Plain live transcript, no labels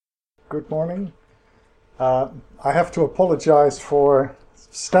Good morning. I have to apologize for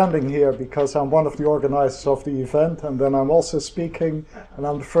standing here because I'm one of the organizers of the event, and then I'm also speaking, and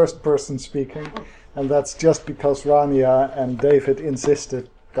I'm the first person speaking, and that's just because Rania and David insisted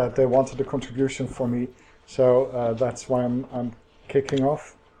that they wanted a contribution for me, so that's why I'm kicking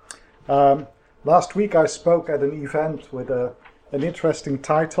off. Last week I spoke at an event with an interesting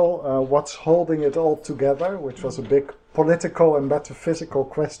title, What's Holding It All Together, which was a big political and metaphysical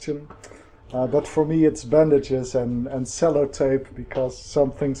question. But for me it's bandages and sellotape, because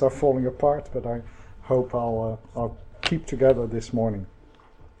some things are falling apart, but I hope I'll keep together this morning.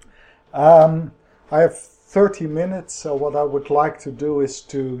 I have 30 minutes, so what I would like to do is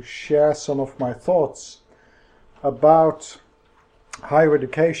to share some of my thoughts about higher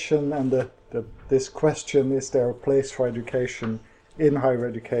education and this question, is there a place for education in higher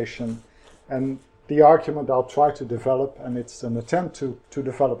education? And the argument I'll try to develop, and it's an attempt to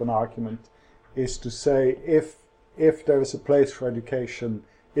develop an argument, is to say if there is a place for education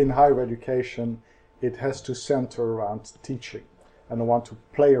in higher education, it has to center around teaching. And I want to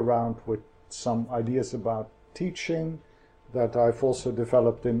play around with some ideas about teaching that I've also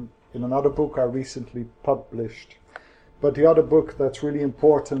developed in another book I recently published. But the other book that's really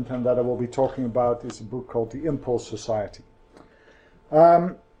important and that I will be talking about is a book called The Impulse Society.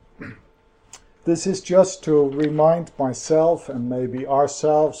 This is just to remind myself and maybe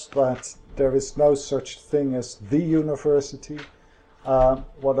ourselves that there is no such thing as the university.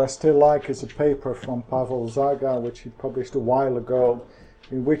 What I still like is a paper from Pavel Zaga, which he published a while ago,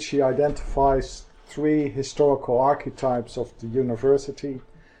 in which he identifies three historical archetypes of the university.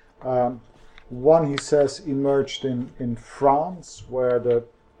 One, he says, emerged in France, where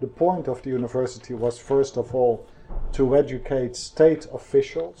the point of the university was, first of all, to educate state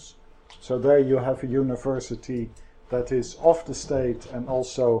officials. So there you have a university that is of the state and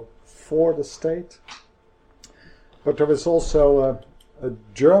also for the state. But there is also a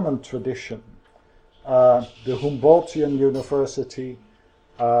German tradition, the Humboldtian University,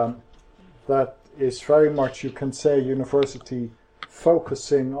 that is very much, you can say, a university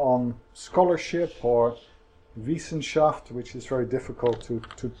focusing on scholarship, or Wissenschaft, which is very difficult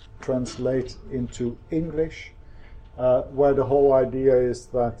to translate into English, where the whole idea is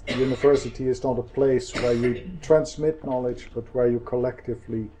that the university is not a place where you transmit knowledge, but where you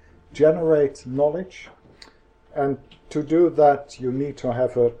collectively generate knowledge. And to do that, you need to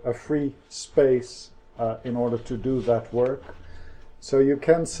have a free space in order to do that work. So you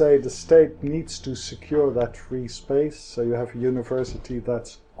can say the state needs to secure that free space, so you have a university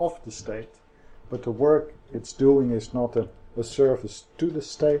that's of the state, but the work it's doing is not a service to the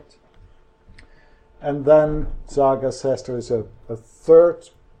state. And then Zaga says there is a third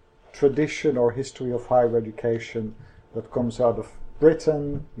tradition or history of higher education that comes out of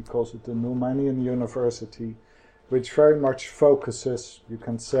Britain. He calls it the Numanian University, which very much focuses, you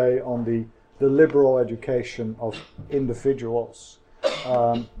can say, on the liberal education of individuals.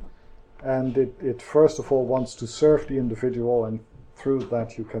 And it first of all wants to serve the individual, and through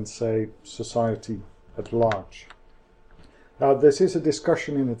that you can say society at large. Now this is a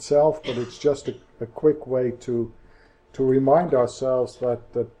discussion in itself, but it's just a quick way to remind ourselves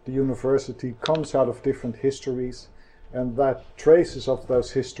that the university comes out of different histories, and that traces of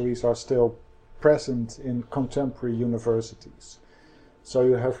those histories are still present in contemporary universities. So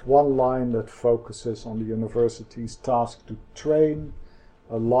you have one line that focuses on the university's task to train,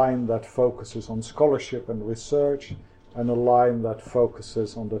 a line that focuses on scholarship and research, and a line that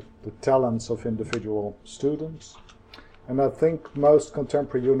focuses on the talents of individual students. And I think most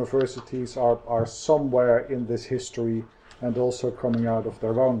contemporary universities are somewhere in this history and also coming out of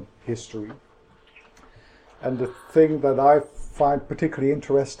their own history. And the thing that I find particularly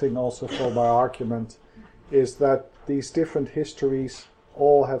interesting also for my argument is that these different histories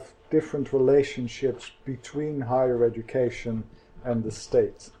all have different relationships between higher education and the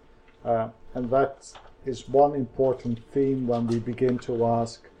state. And that is one important theme when we begin to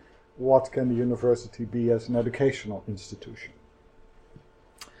ask, what can the university be as an educational institution?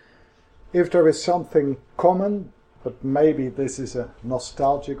 If there is something common, but maybe this is a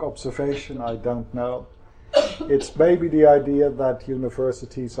nostalgic observation, I don't know, it's maybe the idea that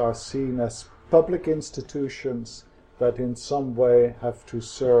universities are seen as public institutions that in some way have to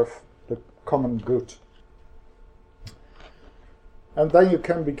serve the common good. And then you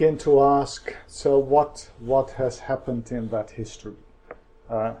can begin to ask, so what has happened in that history?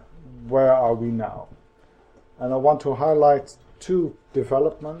 Where are we now? And I want to highlight two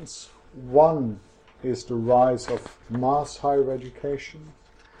developments. One is the rise of mass higher education,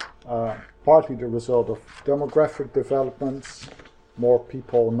 partly the result of demographic developments, more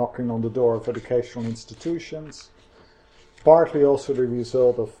people knocking on the door of educational institutions, partly also the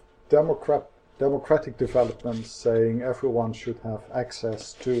result of democratic developments saying everyone should have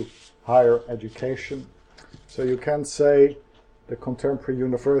access to higher education. So you can say the contemporary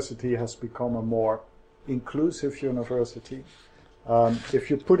university has become a more inclusive university. If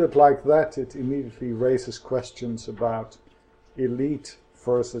you put it like that, it immediately raises questions about elite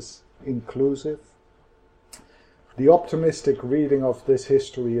versus inclusive. The optimistic reading of this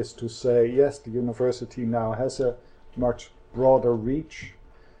history is to say, yes, the university now has a much broader reach,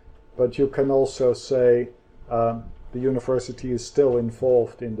 but you can also say the university is still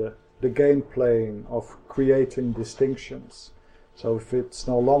involved in the game playing of creating distinctions. So if it's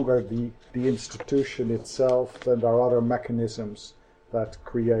no longer the institution itself, then there are other mechanisms that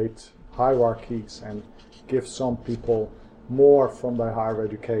create hierarchies and give some people more from their higher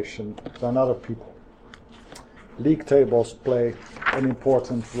education than other people. League tables play an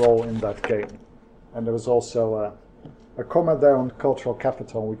important role in that game. And there is also a comment there on cultural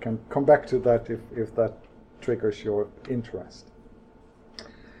capital. We can come back to that if that triggers your interest.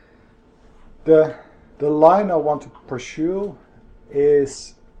 The line I want to pursue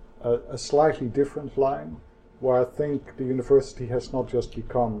is a slightly different line, where I think the university has not just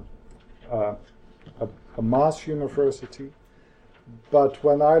become a mass university, but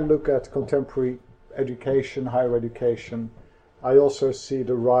when I look at contemporary education, higher education, I also see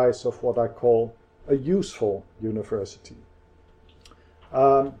the rise of what I call a useful university.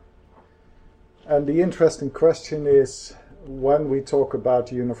 And the interesting question is, when we talk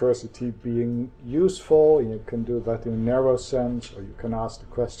about a university being useful, you can do that in a narrow sense, or you can ask the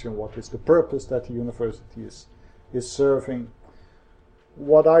question, what is the purpose that the university is serving?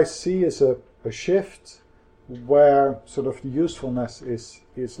 What I see is a shift where sort of the usefulness is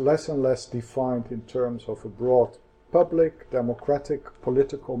less and less defined in terms of a broad public, democratic,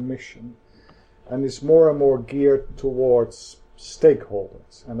 political mission, and is more and more geared towards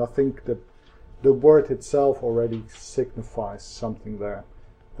stakeholders. And I think that the word itself already signifies something there,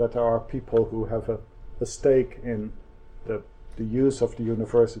 that there are people who have a stake in the use of the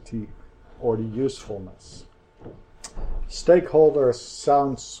university or the usefulness. Stakeholders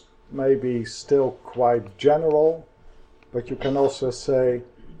sounds maybe still quite general, but you can also say,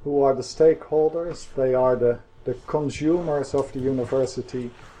 who are the stakeholders? They are the consumers of the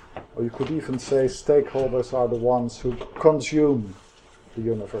university, or you could even say stakeholders are the ones who consume the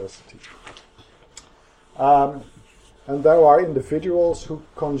university. And there are individuals who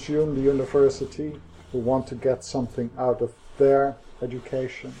consume the university, who want to get something out of their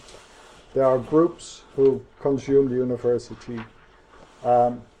education. There are groups who consume the university.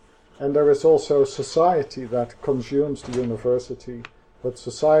 And there is also society that consumes the university, but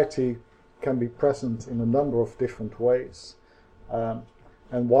society can be present in a number of different ways. And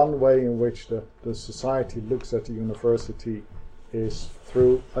one way in which the society looks at the university is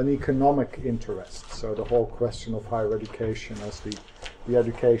through an economic interest. So the whole question of higher education as the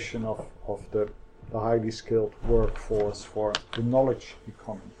education of the highly skilled workforce for the knowledge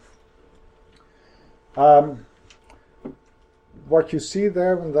economy. What you see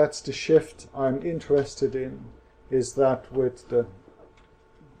there, and that's the shift I'm interested in, is that with the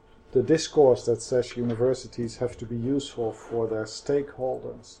discourse that says universities have to be useful for their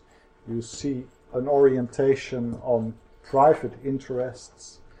stakeholders, you see an orientation on private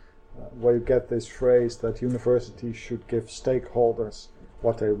interests, where you get this phrase that universities should give stakeholders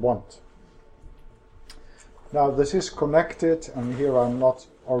what they want. Now this is connected, and here I'm not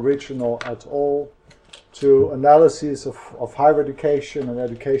original at all, to analyses of higher education and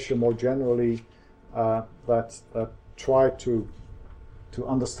education more generally that try to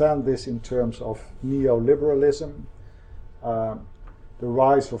understand this in terms of neoliberalism, the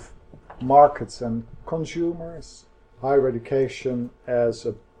rise of markets and consumers, higher education as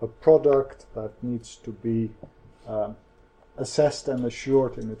a product that needs to be assessed and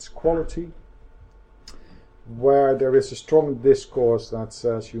assured in its quality, where there is a strong discourse that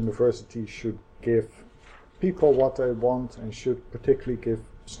says universities should give people what they want and should particularly give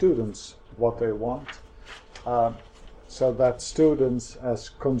students what they want, so that students as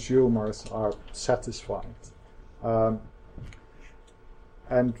consumers are satisfied.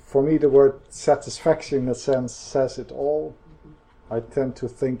 And for me the word satisfaction in a sense says it all. I tend to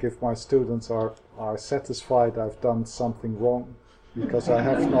think if my students are satisfied, I've done something wrong, because I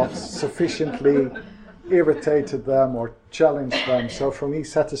have not sufficiently irritated them or challenged them. So for me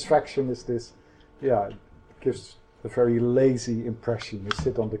satisfaction is this, it gives a very lazy impression. You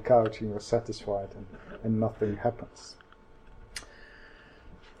sit on the couch and you're satisfied and nothing happens.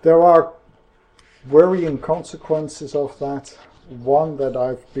 There are worrying consequences of that. one that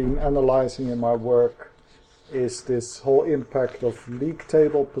I've been analyzing in my work is this whole impact of league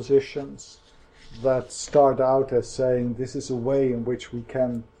table positions that start out as saying this is a way in which we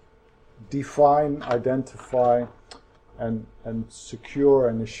can define, identify, and secure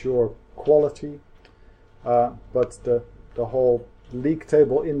and assure quality. But the whole league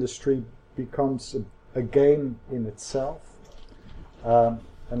table industry becomes a game in itself.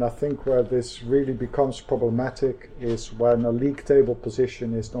 And I think where this really becomes problematic is when a league table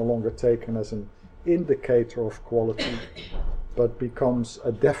position is no longer taken as an indicator of quality, but becomes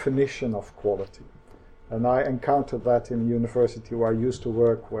a definition of quality. And I encountered that in a university where I used to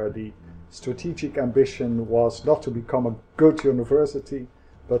work, where the strategic ambition was not to become a good university,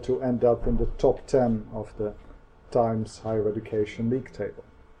 but to end up in the top 10 of the Times Higher Education League table.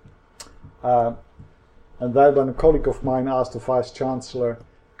 And then when a colleague of mine asked the Vice-Chancellor,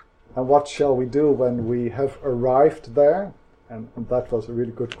 and what shall we do when we have arrived there? And that was a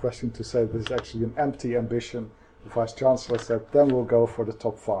really good question to say this is actually an empty ambition. The Vice-Chancellor said, then we'll go for the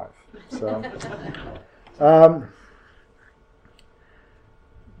top 5. So,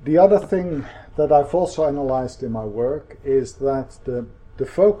 the other thing that I've also analyzed in my work is that the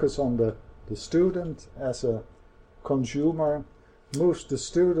focus on the student as a consumer moves the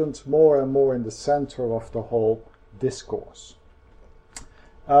student more and more in the center of the whole discourse.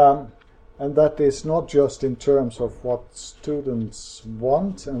 And that is not just in terms of what students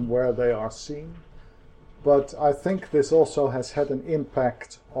want and where they are seen, but I think this also has had an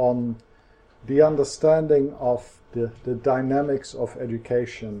impact on the understanding of the dynamics of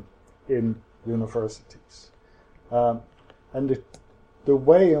education in universities. And the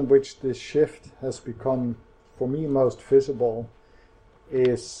way in which this shift has become, for me, most visible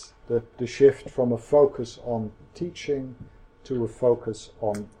is the shift from a focus on teaching to a focus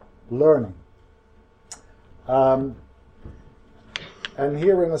on learning. And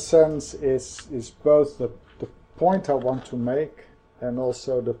here, in a sense, is both the point I want to make and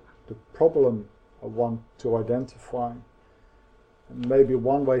also the problem I want to identify. And maybe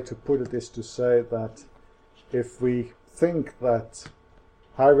one way to put it is to say that if we think that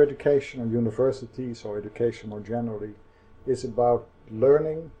higher education or universities or education more generally is about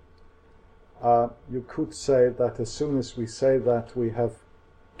learning, you could say that as soon as we say that, we have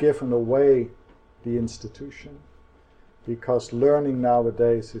given away the institution, because learning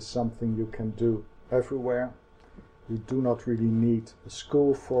nowadays is something you can do everywhere. You do not really need a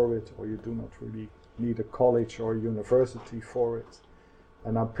school for it, or you do not really need a college or a university for it.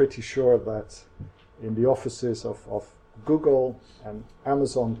 And I'm pretty sure that in the offices of Google and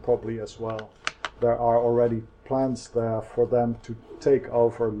Amazon probably as well, there are already plans there for them to take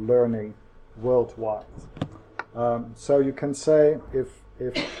over learning worldwide. So you can say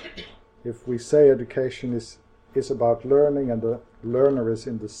if we say education is about learning and the learner is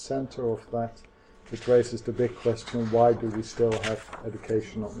in the center of that, it raises the big question, why do we still have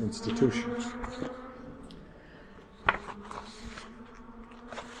educational institutions?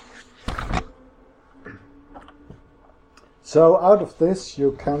 So out of this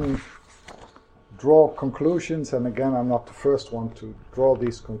you can draw conclusions, and again I'm not the first one to draw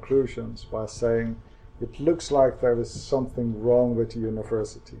these conclusions by saying it looks like there is something wrong with the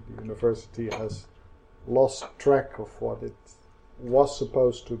university. The university has lost track of what it was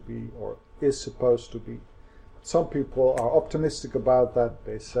supposed to be or is supposed to be. Some people are optimistic about that.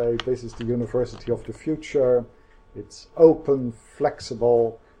 They say this is the university of the future. It's open,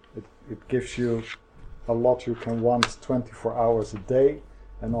 flexible. It gives you a lot you can want 24 hours a day.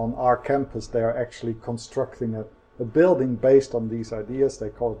 And on our campus they are actually constructing a building based on these ideas. They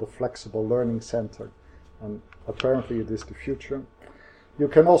call it the Flexible Learning Center. And apparently it is the future. You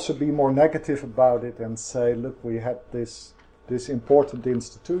can also be more negative about it and say, look, we had this important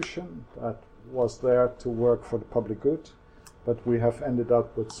institution that was there to work for the public good, but we have ended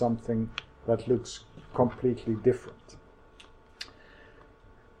up with something that looks completely different.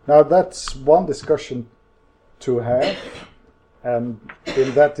 Now that's one discussion to have, and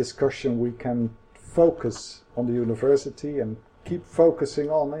in that discussion we can focus on the university and keep focusing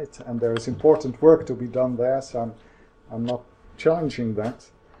on it, and there is important work to be done there, so I'm not challenging that.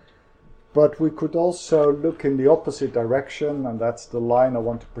 But we could also look in the opposite direction, and that's the line I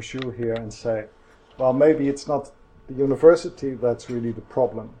want to pursue here, and say, well, maybe it's not the university that's really the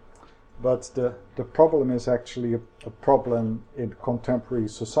problem, but the problem is actually a problem in contemporary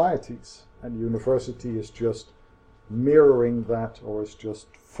societies, and the university is just mirroring that or is just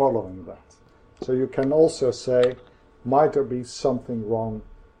following that. So you can also say, might there be something wrong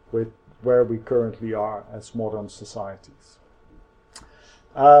with where we currently are as modern societies?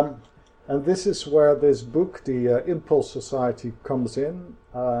 And this is where this book, the Impulse Society, comes in,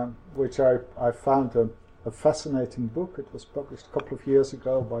 which I found a fascinating book. It was published a couple of years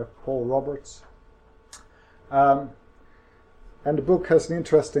ago by Paul Roberts. And the book has an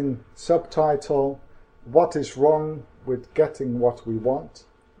interesting subtitle, What is Wrong with Getting What We Want?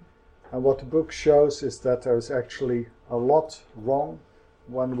 And what the book shows is that there is actually a lot wrong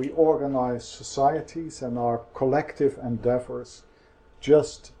when we organize societies and our collective endeavors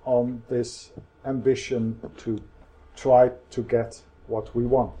just on this ambition to try to get what we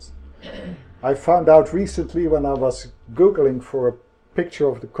want. I found out recently when I was Googling for a picture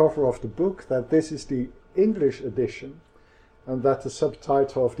of the cover of the book that this is the English edition, and that the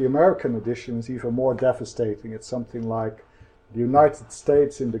subtitle of the American edition is even more devastating. It's something like the United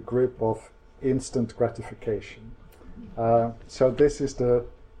States in the grip of instant gratification. So this is the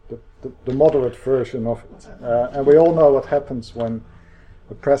moderate version of it. And we all know what happens when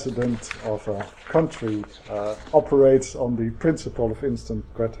the president of a country operates on the principle of instant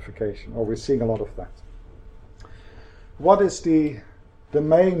gratification, or we're seeing a lot of that. What is the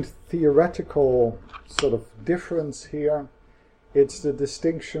main theoretical sort of difference here? It's the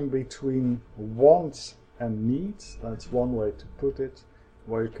distinction between wants and needs. That's one way to put it,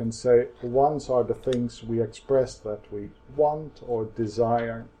 where you can say wants are the things we express that we want or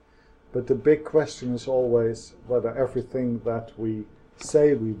desire. But the big question is always whether everything that we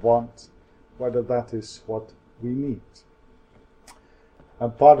say we want, whether that is what we need.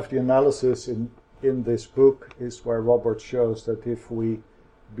 And part of the analysis in this book is where Robert shows that if we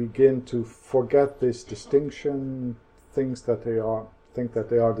begin to forget this distinction, think that they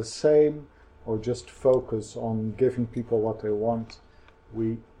are the same, or just focus on giving people what they want,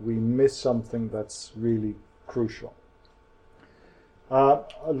 we miss something that's really crucial. A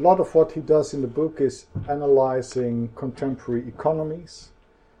lot of what he does in the book is analyzing contemporary economies.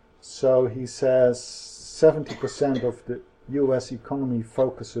 So he says 70% of the US economy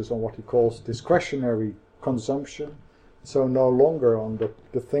focuses on what he calls discretionary consumption. So no longer on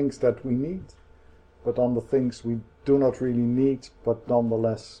the things that we need, but on the things we do not really need, but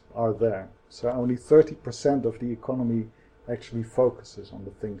nonetheless are there. So only 30% of the economy actually focuses on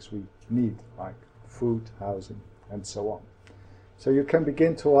the things we need, like food, housing, and so on. So you can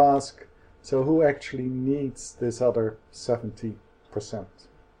begin to ask, so who actually needs this other 70%?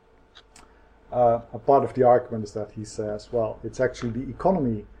 A part of the argument is that he says, well, it's actually the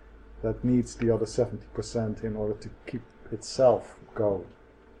economy that needs the other 70% in order to keep itself going.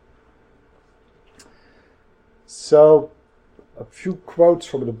 So a few quotes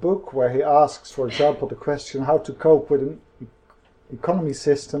from the book where he asks, for example, the question how to cope with an economy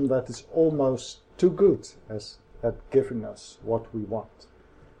system that is almost too good at giving us what we want.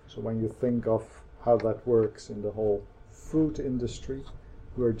 So when you think of how that works in the whole food industry,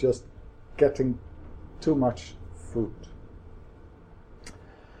 we're just getting too much food.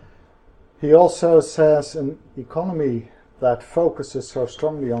 He also says an economy that focuses so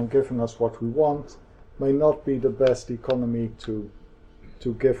strongly on giving us what we want may not be the best economy to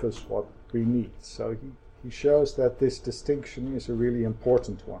give us what we need. So he shows that this distinction is a really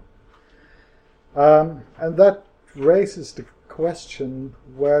important one. And that raises the question,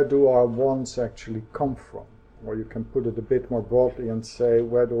 where do our wants actually come from? Or you can put it a bit more broadly and say,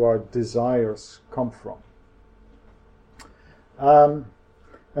 where do our desires come from?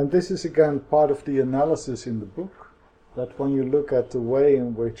 And this is again part of the analysis in the book, that when you look at the way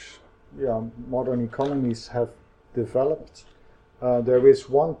in which modern economies have developed, there is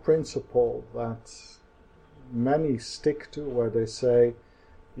one principle that many stick to, where they say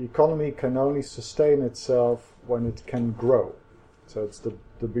the economy can only sustain itself when it can grow. So it's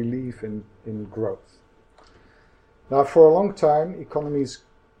the belief in growth. Now, for a long time, economies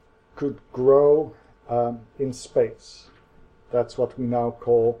could grow in space. That's what we now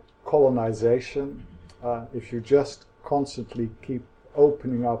call colonization. If you just constantly keep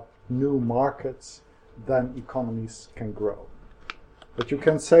opening up new markets, then economies can grow. But you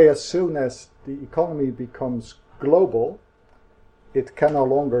can say as soon as the economy becomes global, it can no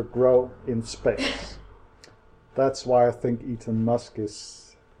longer grow in space. That's why I think Elon Musk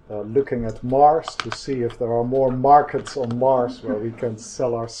is looking at Mars to see if there are more markets on Mars where we can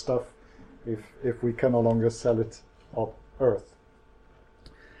sell our stuff if we can no longer sell it on Earth.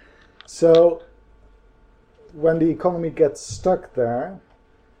 So when the economy gets stuck there,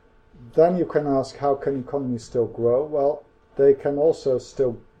 then you can ask, how can economies still grow? Well, they can also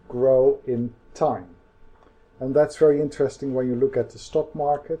still grow in time. And that's very interesting when you look at the stock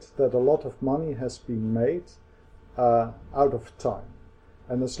market, that a lot of money has been made out of time.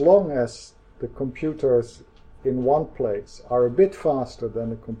 And as long as the computers in one place are a bit faster than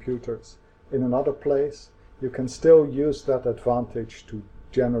the computers in another place, you can still use that advantage to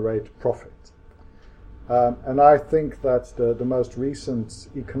generate profit. And I think that the most recent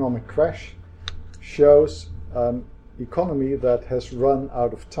economic crash shows an economy that has run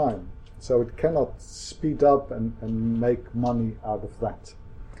out of time. So it cannot speed up and make money out of that.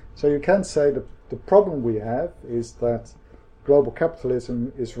 So you can say that the problem we have is that global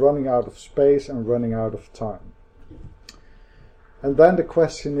capitalism is running out of space and running out of time. And then the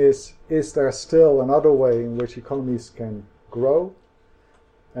question is there still another way in which economies can grow?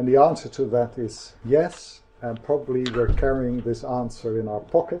 And the answer to that is yes, and probably we're carrying this answer in our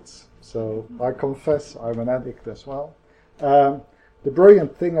pockets. So I confess I'm an addict as well. The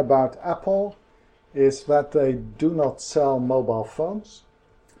brilliant thing about Apple is that they do not sell mobile phones.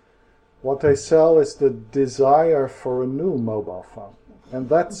 What they sell is the desire for a new mobile phone. And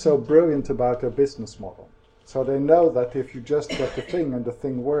that's so brilliant about their business model. So they know that if you just get the thing and the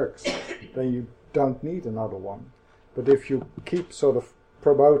thing works, then you don't need another one. But if you keep sort of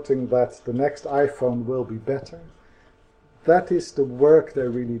promoting that the next iPhone will be better, that is the work they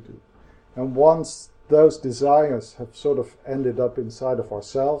really do. And once those desires have sort of ended up inside of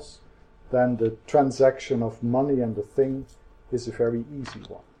ourselves, then the transaction of money and the thing is a very easy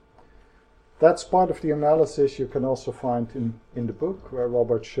one. That's part of the analysis you can also find in the book, where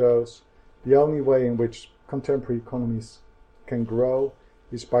Robert shows the only way in which contemporary economies can grow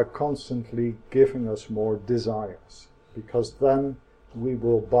is by constantly giving us more desires, because then we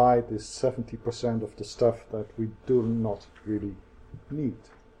will buy this 70% of the stuff that we do not really need.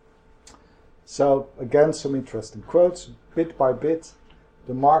 So again, some interesting quotes. Bit by bit,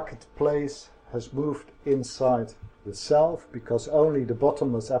 the marketplace has moved inside the self, because only the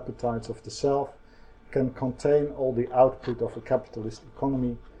bottomless appetites of the self can contain all the output of a capitalist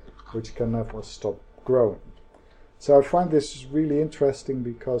economy, which can never stop growing. So I find this really interesting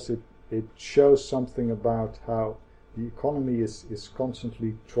because it shows something about how the economy is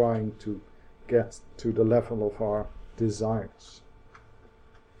constantly trying to get to the level of our desires.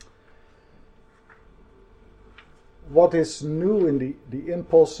 What is new in the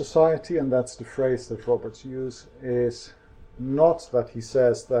impulse society, and that's the phrase that Roberts used, is not that he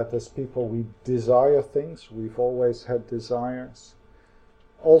says that as people we desire things, we've always had desires.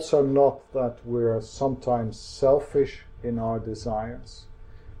 Also not that we're sometimes selfish in our desires.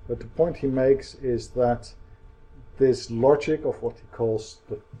 But the point he makes is that this logic of what he calls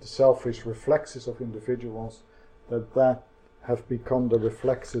the selfish reflexes of individuals, that have become the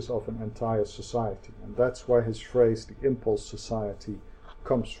reflexes of an entire society. And that's why his phrase, the impulse society,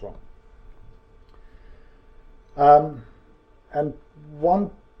 comes from. And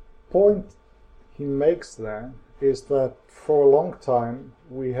one point he makes there is that for a long time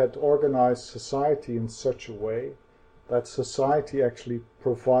we had organized society in such a way that society actually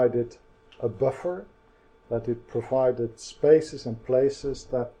provided a buffer, that it provided spaces and places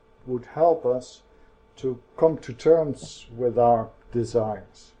that would help us to come to terms with our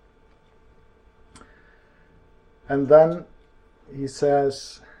desires. And then he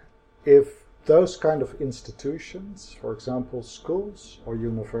says, if those kind of institutions, for example schools or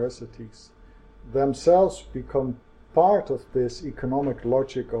universities, themselves become part of this economic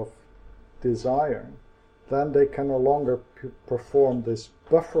logic of desire, then they can no longer perform this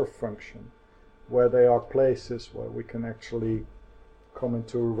buffer function, where they are places where we can actually come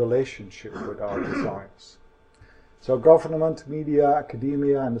into a relationship with our desires. So government, media,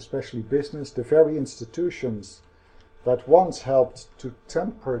 academia, and especially business, the very institutions that once helped to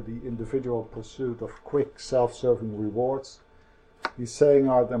temper the individual pursuit of quick self-serving rewards, he's saying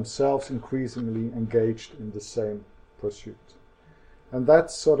are themselves increasingly engaged in the same pursuit. And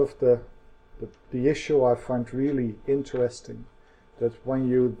that's sort of the issue I find really interesting, that when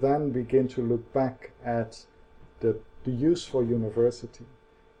you then begin to look back at the useful university,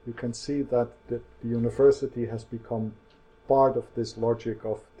 you can see that the university has become part of this logic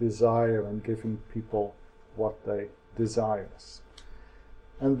of desire and giving people what they desire.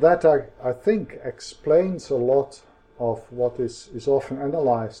 And that I think explains a lot of what is often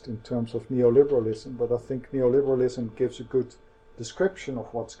analyzed in terms of neoliberalism, but I think neoliberalism gives a good description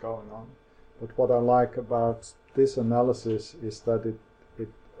of what's going on. But what I like about this analysis is that it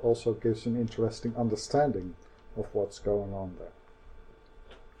also gives an interesting understanding of what's going on there.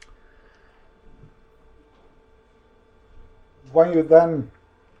 When you then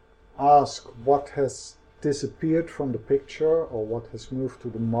ask what has disappeared from the picture or what has moved to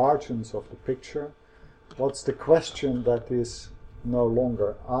the margins of the picture, what's the question that is no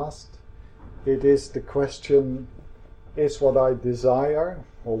longer asked? It is the question, is what I desire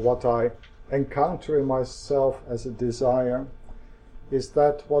or what I encounter in myself as a desire, is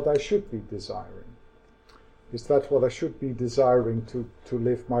that what I should be desiring? Is that what I should be desiring to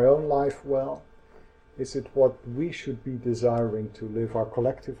live my own life well? Is it what we should be desiring to live our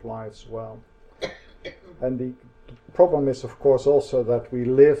collective lives well? And the problem is, of course, also that we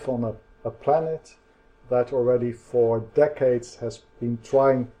live on a planet that already for decades has been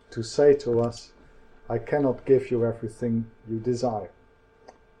trying to say to us, I cannot give you everything you desire.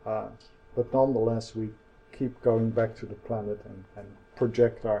 But nonetheless, we keep going back to the planet and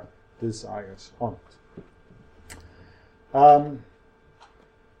project our desires on it.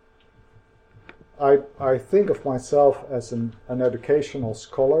 I think of myself as an educational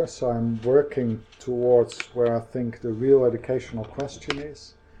scholar, so I'm working towards where I think the real educational question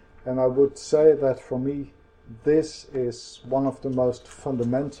is. And I would say that for me, this is one of the most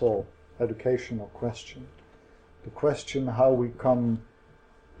fundamental educational questions. The question how we come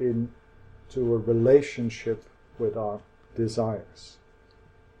into a relationship with our desires.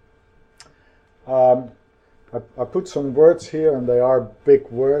 I put some words here, and they are big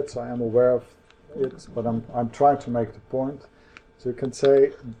words, I am aware of it, but I'm trying to make the point. So you can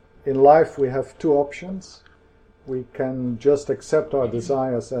say, in life we have two options. We can just accept our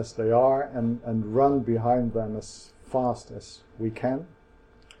desires as they are and run behind them as fast as we can.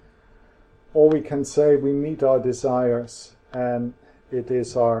 Or we can say we meet our desires, and it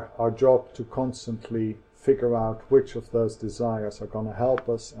is our job to constantly figure out which of those desires are going to help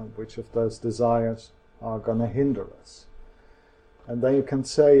us and which of those desires are going to hinder us. And then you can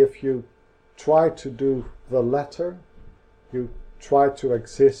say, if you try to do the latter, you try to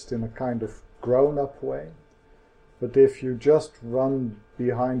exist in a kind of grown-up way. But if you just run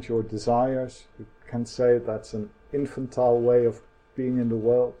behind your desires, you can say that's an infantile way of being in the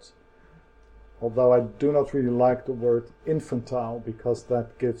world. Although I do not really like the word infantile, because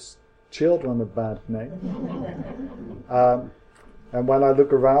that gives children a bad name. And when I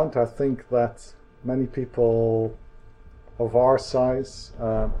look around, I think that many people of our size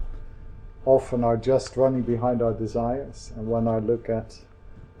often are just running behind our desires. And when I look at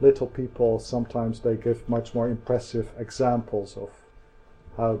little people, sometimes they give much more impressive examples of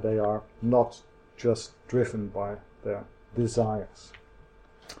how they are not just driven by their desires.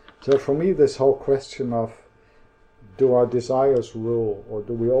 So for me, this whole question of do our desires rule, or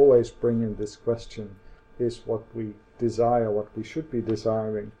do we always bring in this question, is what we desire, what we should be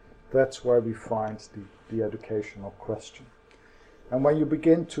desiring, that's where we find the educational question. And when you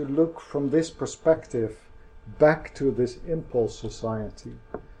begin to look from this perspective back to this impulse society,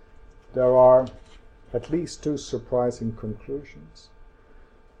 there are at least two surprising conclusions.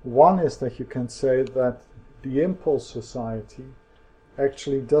 One is that you can say that the impulse society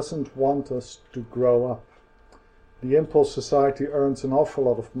actually doesn't want us to grow up. The impulse society earns an awful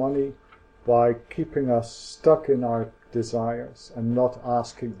lot of money by keeping us stuck in our desires and not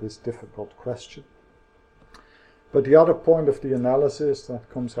asking this difficult question. But the other point of the analysis that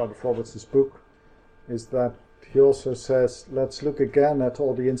comes out of Roberts' book is that he also says, let's look again at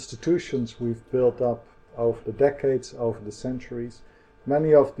all the institutions we've built up over the decades, over the centuries.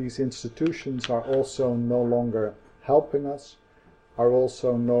 Many of these institutions are also no longer helping us, are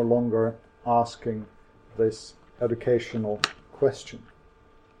also no longer asking this educational question.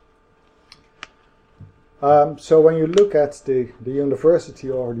 So when you look at the university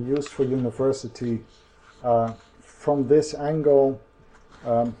or the useful university from this angle,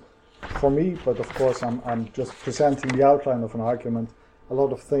 for me, but of course I'm just presenting the outline of an argument, a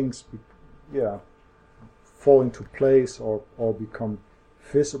lot of things fall into place or become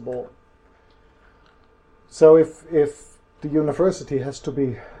visible. So if the university has to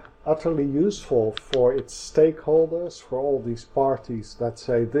be utterly useful for its stakeholders, for all these parties that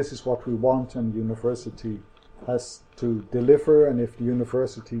say this is what we want and the university has to deliver, and if the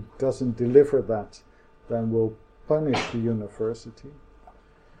university doesn't deliver that, then we'll punish the university.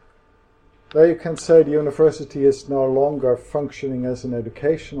 There you can say the university is no longer functioning as an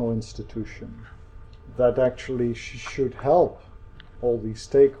educational institution that actually should help all these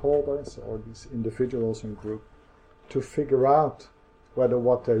stakeholders or these individuals and groups to figure out whether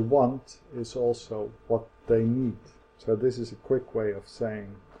what they want is also what they need. So this is a quick way of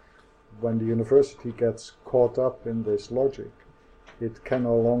saying when the university gets caught up in this logic, it can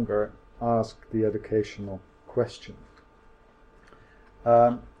no longer ask the educational question.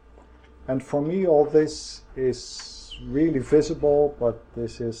 And for me, all this is really visible, but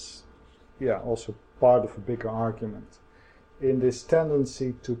this is also part of a bigger argument in this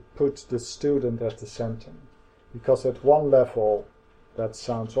tendency to put the student at the center. Because at one level that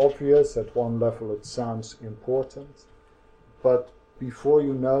sounds obvious, at one level it sounds important, but before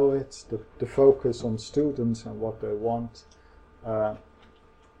you know it, the focus on students and what they want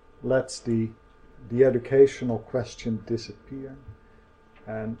lets the educational question disappear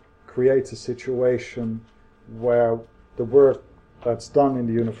and creates a situation where the work that's done in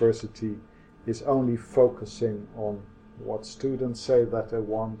the university is only focusing on what students say that they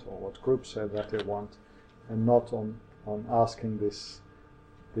want or what groups say that they want, and not on asking this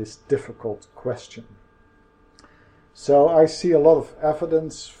difficult question. So I see a lot of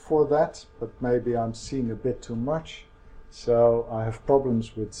evidence for that, but maybe I'm seeing a bit too much. So I have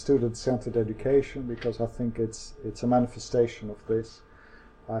problems with student-centered education because I think it's a manifestation of this.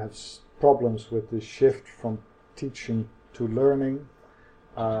 I have problems with the shift from teaching to learning.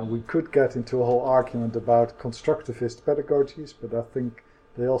 We could get into a whole argument about constructivist pedagogies, but I think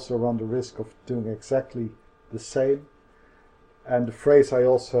they also run the risk of doing exactly the same. And the phrase I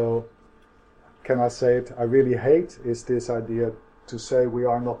also, can I say it, I really hate is this idea to say we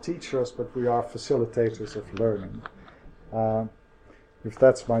are not teachers, but we are facilitators of learning. If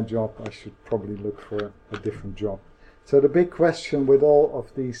that's my job, I should probably look for a different job. So the big question with all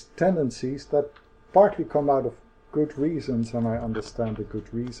of these tendencies that partly come out of good reasons, and I understand the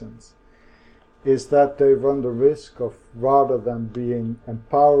good reasons, is that they run the risk of, rather than being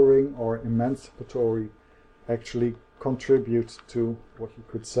empowering or emancipatory, actually contribute to what you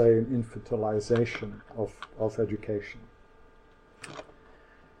could say an infantilization of education.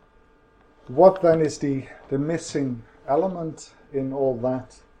 What then is the missing element in all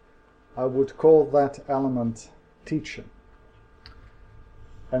that? I would call that element teaching.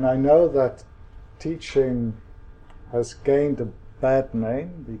 And I know that teaching has gained a bad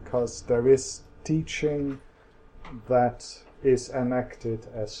name because there is teaching that is enacted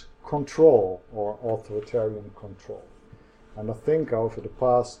as control or authoritarian control. And I think over the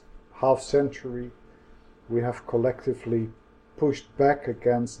past half century we have collectively pushed back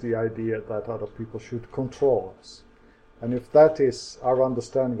against the idea that other people should control us. And if that is our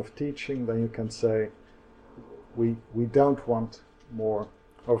understanding of teaching, then you can say we don't want more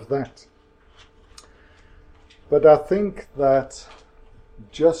of that. But I think that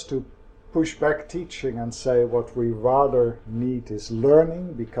just to push back teaching and say what we rather need is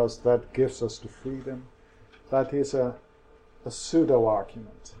learning because that gives us the freedom, that is a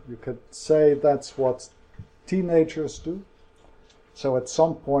pseudo-argument. You could say that's what teenagers do. So at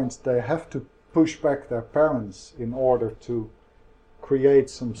some point they have to push back their parents in order to create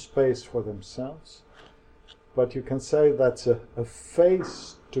some space for themselves. But you can say that's a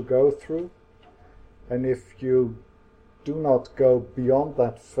phase to go through. And if you do not go beyond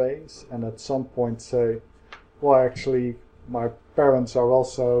that phase and at some point say, well, actually, my parents are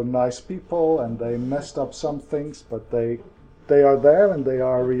also nice people and they messed up some things, but they are there and they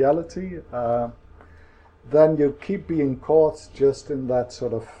are a reality, then you keep being caught just in that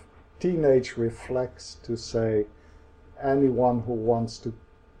sort of teenage reflex to say, anyone who wants to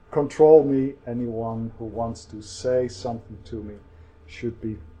control me, anyone who wants to say something to me should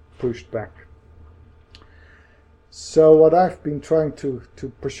be pushed back. So what I've been trying to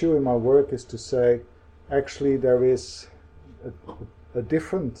pursue in my work is to say, actually there is a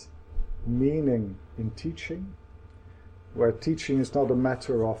different meaning in teaching, where teaching is not a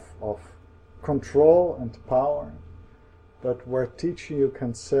matter of control and power, but where teaching, you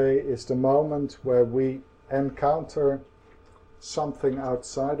can say, is the moment where we encounter something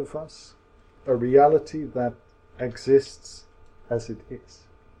outside of us, a reality that exists as it is.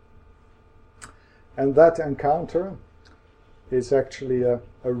 And that encounter is actually a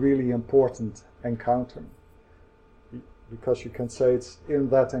really important encounter, because you can say it's in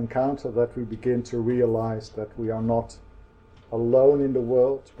that encounter that we begin to realize that we are not alone in the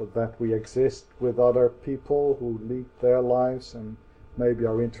world, but that we exist with other people who lead their lives and maybe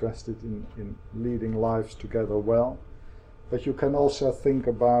are interested in leading lives together well. But you can also think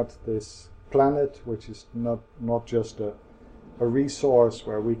about this planet, which is not just a resource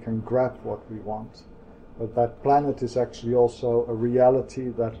where we can grab what we want, but that planet is actually also a reality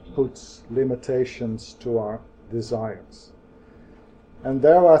that puts limitations to our desires. And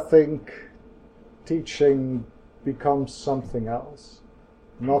there I think teaching becomes something else,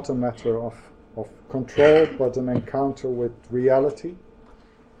 not a matter of control, but an encounter with reality.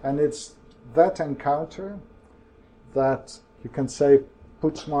 And it's that encounter that you can say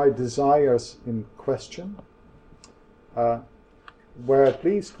puts my desires in question, where at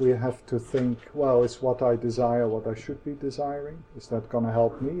least we have to think, well, is what I desire what I should be desiring? Is that going to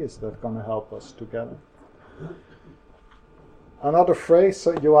help me? Is that going to help us together? Another phrase,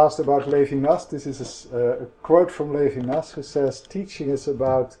 you asked about Levinas. This is a quote from Levinas, who says, teaching is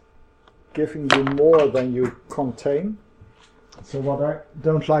about giving you more than you contain. So what I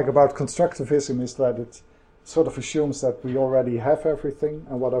don't like about constructivism is that it sort of assumes that we already have everything,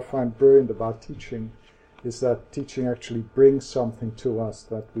 and what I find brilliant about teaching is that teaching actually brings something to us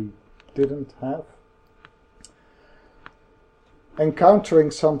that we didn't have.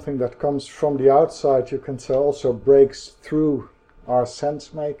 Encountering something that comes from the outside, you can say, also breaks through our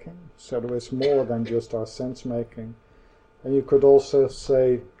sense-making, so there is more than just our sense-making. And you could also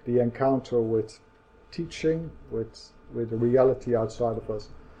say the encounter with teaching, with the reality outside of us,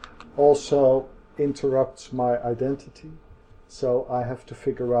 also interrupts my identity. So I have to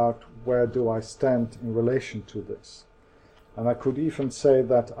figure out where do I stand in relation to this. And I could even say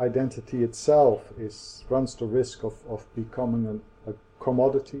that identity itself runs the risk of becoming a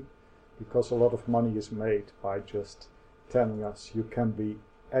commodity, because a lot of money is made by just telling us you can be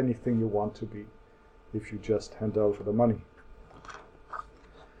anything you want to be if you just hand over the money.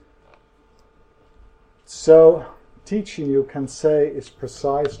 So teaching, you can say, is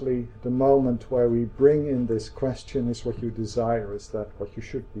precisely the moment where we bring in this question, is what you desire, is that what you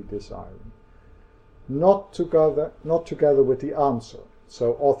should be desiring? Not together with the answer.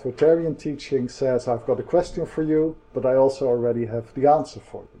 So authoritarian teaching says, I've got a question for you, but I also already have the answer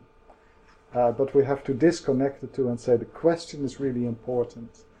for you. But we have to disconnect the two and say the question is really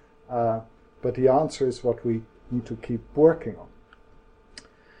important, but the answer is what we need to keep working on.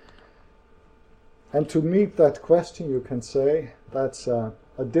 And to meet that question, you can say, that's a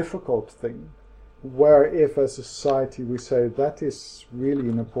difficult thing, where if as a society we say that is really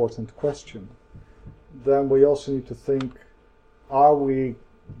an important question, then we also need to think, are we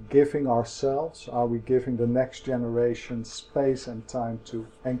giving ourselves, are we giving the next generation space and time to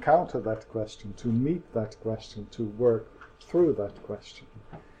encounter that question, to meet that question, to work through that question?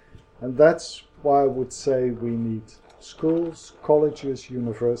 And that's why I would say we need schools, colleges,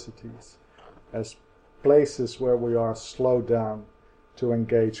 universities as places where we are slowed down to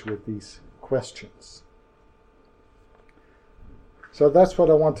engage with these questions. So that's what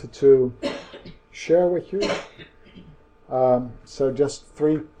I wanted to share with you. So just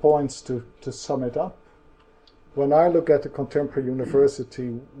 3 points to sum it up. When I look at a contemporary university,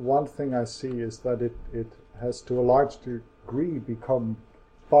 one thing I see is that it has to a large degree become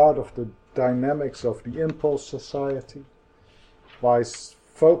part of the dynamics of the impulse society by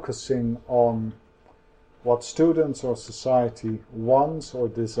focusing on what students or society wants or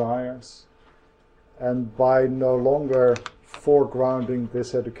desires, and by no longer foregrounding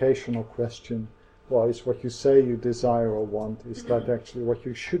this educational question, well, is what you say you desire or want, is that actually what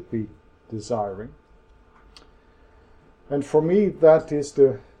you should be desiring? And for me, that is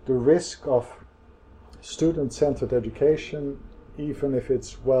the risk of student-centered education, even if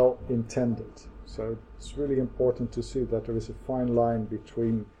it's well intended. So it's really important to see that there is a fine line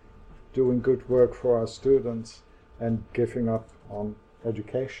between doing good work for our students and giving up on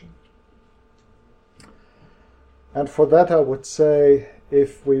education. And for that I would say,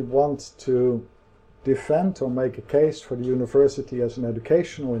 if we want to defend or make a case for the university as an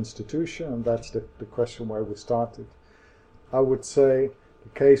educational institution, and that's the question where we started, I would say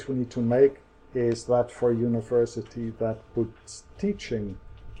the case we need to make is that for a university that puts teaching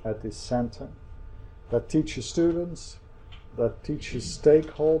at its center, that teaches students, that teaches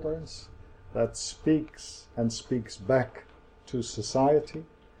stakeholders, that speaks back to society,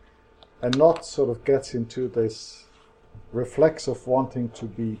 and not sort of gets into this reflexive wanting to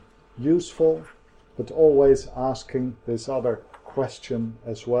be useful, but always asking this other question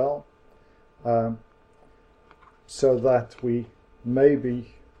as well, so that we may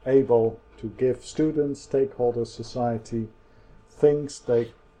be able to give students, stakeholders, society things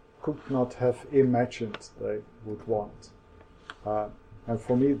they could not have imagined they would want. And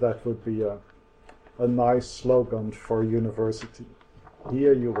for me that would be a nice slogan for a university.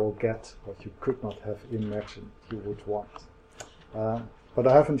 Here you will get what you could not have imagined you would want. But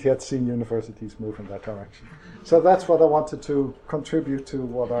I haven't yet seen universities move in that direction. So that's what I wanted to contribute to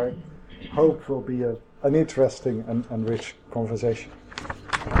what I hope will be an interesting and rich conversation.